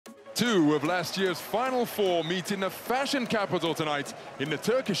two of last year's Final Four meet in the fashion capital tonight in the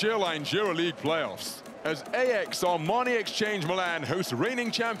Turkish Airlines EuroLeague playoffs. As AX Armani Exchange Milan hosts reigning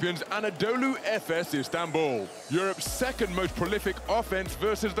champions Anadolu Efes Istanbul. Europe's second most prolific offense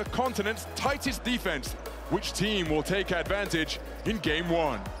versus the continent's tightest defense. Which team will take advantage in game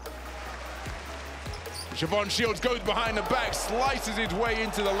one? Siobhan Shields goes behind the back, slices his way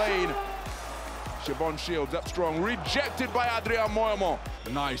into the lane. Siobhan Shields up strong, rejected by Adrian Moyamon.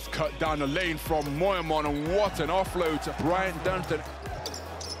 Nice cut down the lane from Moyamon, and what an offload to Bryant Dunstan.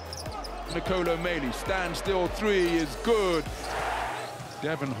 Nicola Maley, stand still three is good.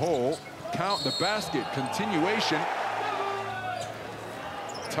 Devon Hall, count the basket, continuation.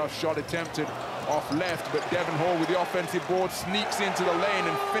 Tough shot attempted off left, but Devon Hall with the offensive board sneaks into the lane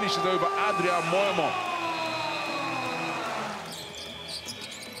and finishes over Adrian Moyamon.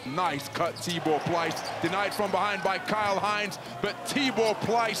 Nice cut, Tibor Pleiss, denied from behind by Kyle Hines, but Tibor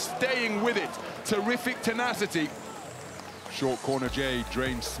Pleiss staying with it. Terrific tenacity. Short corner J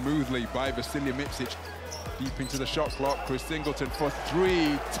drained smoothly by Vasilija Micic. Deep into the shot clock, Chris Singleton for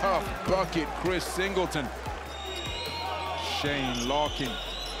three. Tough bucket, Chris Singleton. Shane Larkin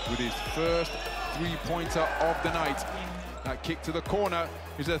with his first three-pointer of the night. That kick to the corner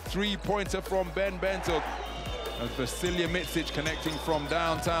is a three-pointer from Ben Bentil. As Vasilija Micic connecting from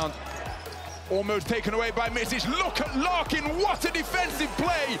downtown. Almost taken away by Micic. Look at Larkin, what a defensive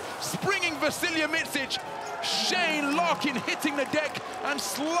play! Springing Vasilija Micic. Shane Larkin hitting the deck and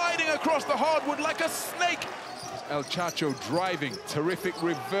sliding across the hardwood like a snake. El Chacho driving, terrific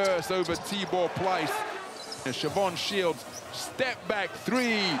reverse over Tibor Pleiss. And Siobhan Shields, step back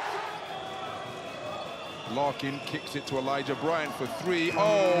three. Larkin kicks it to Elijah Bryant for three.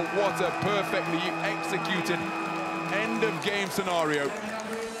 Oh, what a perfectly executed end of game scenario.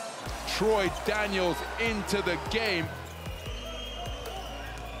 Troy Daniels into the game.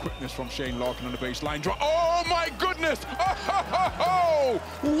 Quickness from Shane Larkin on the baseline. Oh my goodness! Oh,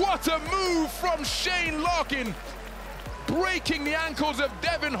 what a move from Shane Larkin! Breaking the ankles of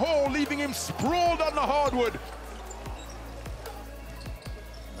Devon Hall, leaving him sprawled on the hardwood.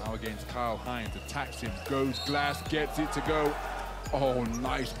 Now against Kyle Hines, attacks him, goes glass, gets it to go. Oh,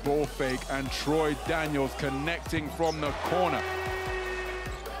 nice ball fake, and Troy Daniels connecting from the corner.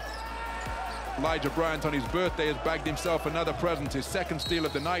 Elijah Bryant on his birthday has bagged himself another present, his second steal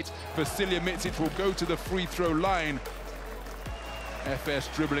of the night. Vasilija Micic will go to the free throw line.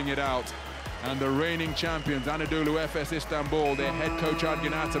 Efes dribbling it out. And the reigning champions, Anadolu Efes Istanbul, their head coach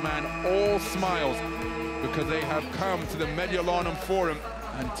Adrian Ataman, all smiles because they have come to the Mediolanum Forum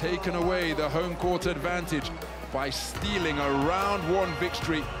and taken away the home court advantage by stealing a round one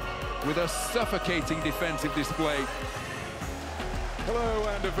victory with a suffocating defensive display. Hello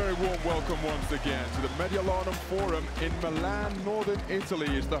and a very warm welcome once again to the Mediolanum Forum in Milan, northern Italy.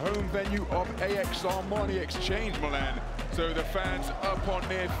 Is the home venue of AX Armani Exchange Milan. So the fans up on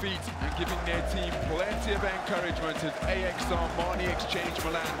their feet and giving their team plenty of encouragement as AX Armani Exchange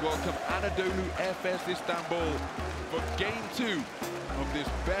Milan welcome Anadolu Efes Istanbul for game two of this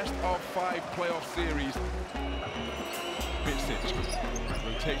best of five playoff series. Micic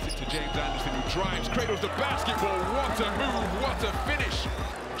rotates it to James Anderson, who drives, cradles the basketball. What a move, what a finish.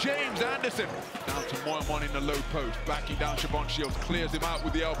 James Anderson down to Moyamon in the low post, backing down Siobhan Shields, clears him out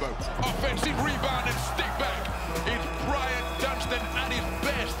with the elbow. Offensive rebound and stick back. It's Bryant Dunstan at his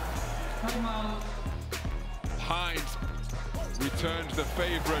best. Hines returns the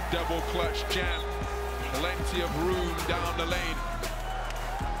favorite double clutch jam. Plenty of room down the lane.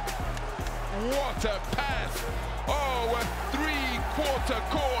 What a pass! Oh, a three-quarter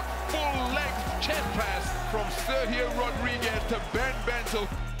court, full-length chest pass from Sergio Rodriguez to Ben Bentil.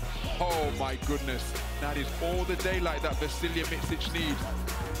 Oh my goodness, that is all the daylight that Vasilija Micic needs.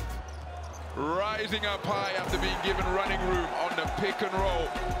 Rising up high after being given running room on the pick and roll.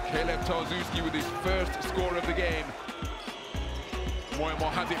 Caleb Tarzuski with his first score of the game.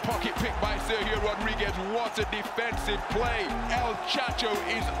 Moyamon has it, pocket picked by Sergio Rodriguez. What a defensive play. El Chacho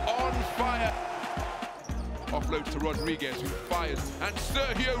is on fire. Offload to Rodriguez, who fires. And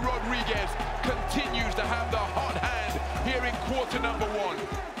Sergio Rodriguez continues to have the hot hand here in quarter number one.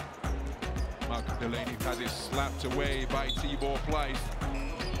 Malcolm Delaney has it slapped away by Tibor Pleiss.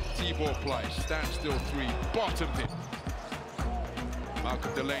 Tibor Pleiss, standstill three, bottoms it.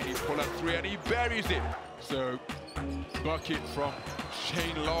 Malcolm Delaney pull up three and he buries it. So, bucket from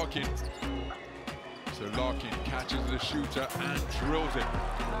Shane Larkin. So Larkin catches the shooter and drills it.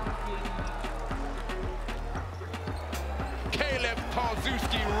 Caleb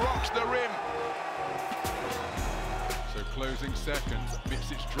Tarzuski rocks the rim. So So closing seconds,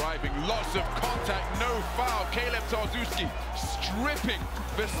 Mitsic driving, lots of contact, no foul. Caleb Tarzuski stripping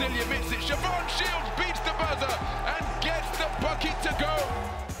Vasilija Mitsic. Siobhan Shields beats the buzzer and gets the bucket to go.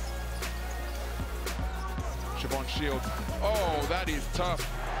 Siobhan Shields, oh, that is tough.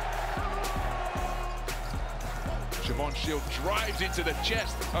 Siobhan Shields drives into the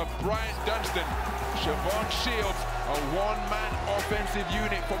chest of Bryant Dunstan. Siobhan Shields, a one-man offensive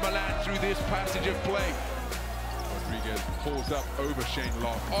unit for Milan through this passage of play. Rodriguez pulls up over Shane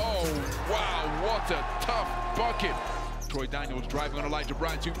Lark. Oh, wow, what a tough bucket. Troy Daniels driving on Elijah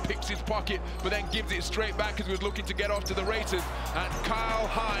Bryant, who picks his pocket, but then gives it straight back as he was looking to get off to the races. And Kyle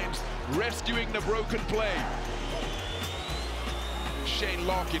Hines rescuing the broken play. Shane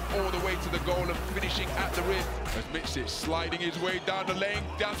Larkin all the way to the goal and finishing at the rim. As Mitsic sliding his way down the lane,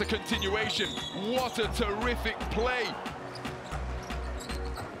 down to continuation. What a terrific play.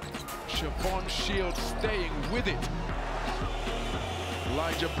 Siobhan Shields staying with it.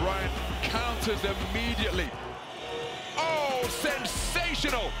 Elijah Bryant counters immediately. Oh,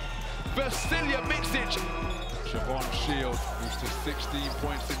 sensational! Vasilija Mitsic. Siobhan Shields moves to 16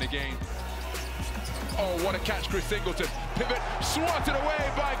 points in the game. Oh, what a catch, Chris Singleton. Pivot, swatted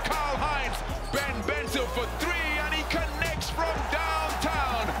away by Kyle Hines. Ben Bentil for three, and he connects from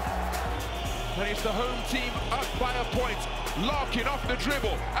downtown. And it's the home team up by a point. Larkin off the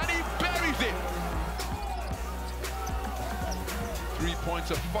dribble, and he buries it. 3 points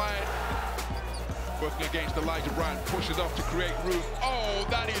are fired. Working against Elijah Bryant, pushes off to create room. Oh,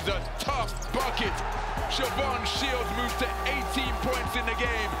 that is a tough bucket. Siobhan Shields moves to 18 points in the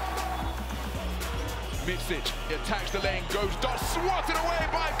game. Mitsic attacks the lane, goes dot, swatted away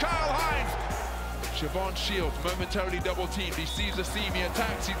by Kyle Hines. Siobhan Shields momentarily double teamed. He sees the seam, he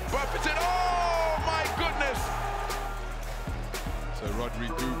attacks, he buffets it. Oh my goodness! So Rodri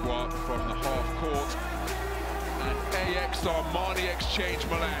Bourgois from the half court, and AX Armani exchange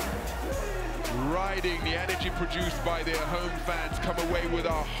Milan, riding the energy produced by their home fans, come away with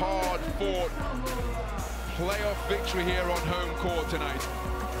a hard-fought playoff victory here on home court tonight.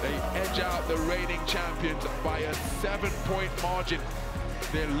 They edge out the reigning champions by a 7-point margin.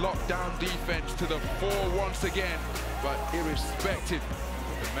 Their lockdown defense to the fore once again, but irrespective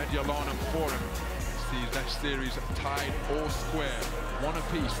of the Mediolanum Forum sees that series tied or square, one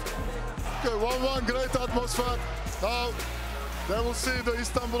apiece. Okay, 1-1, great atmosphere. Now they will see the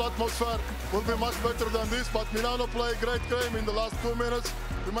Istanbul atmosphere will be much better than this, but Milano play great game in the last 2 minutes.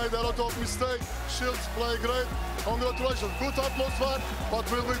 We made a lot of mistakes. Shields play great. Congratulations, good atmosphere,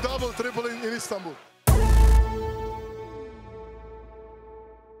 but will be double, triple in Istanbul.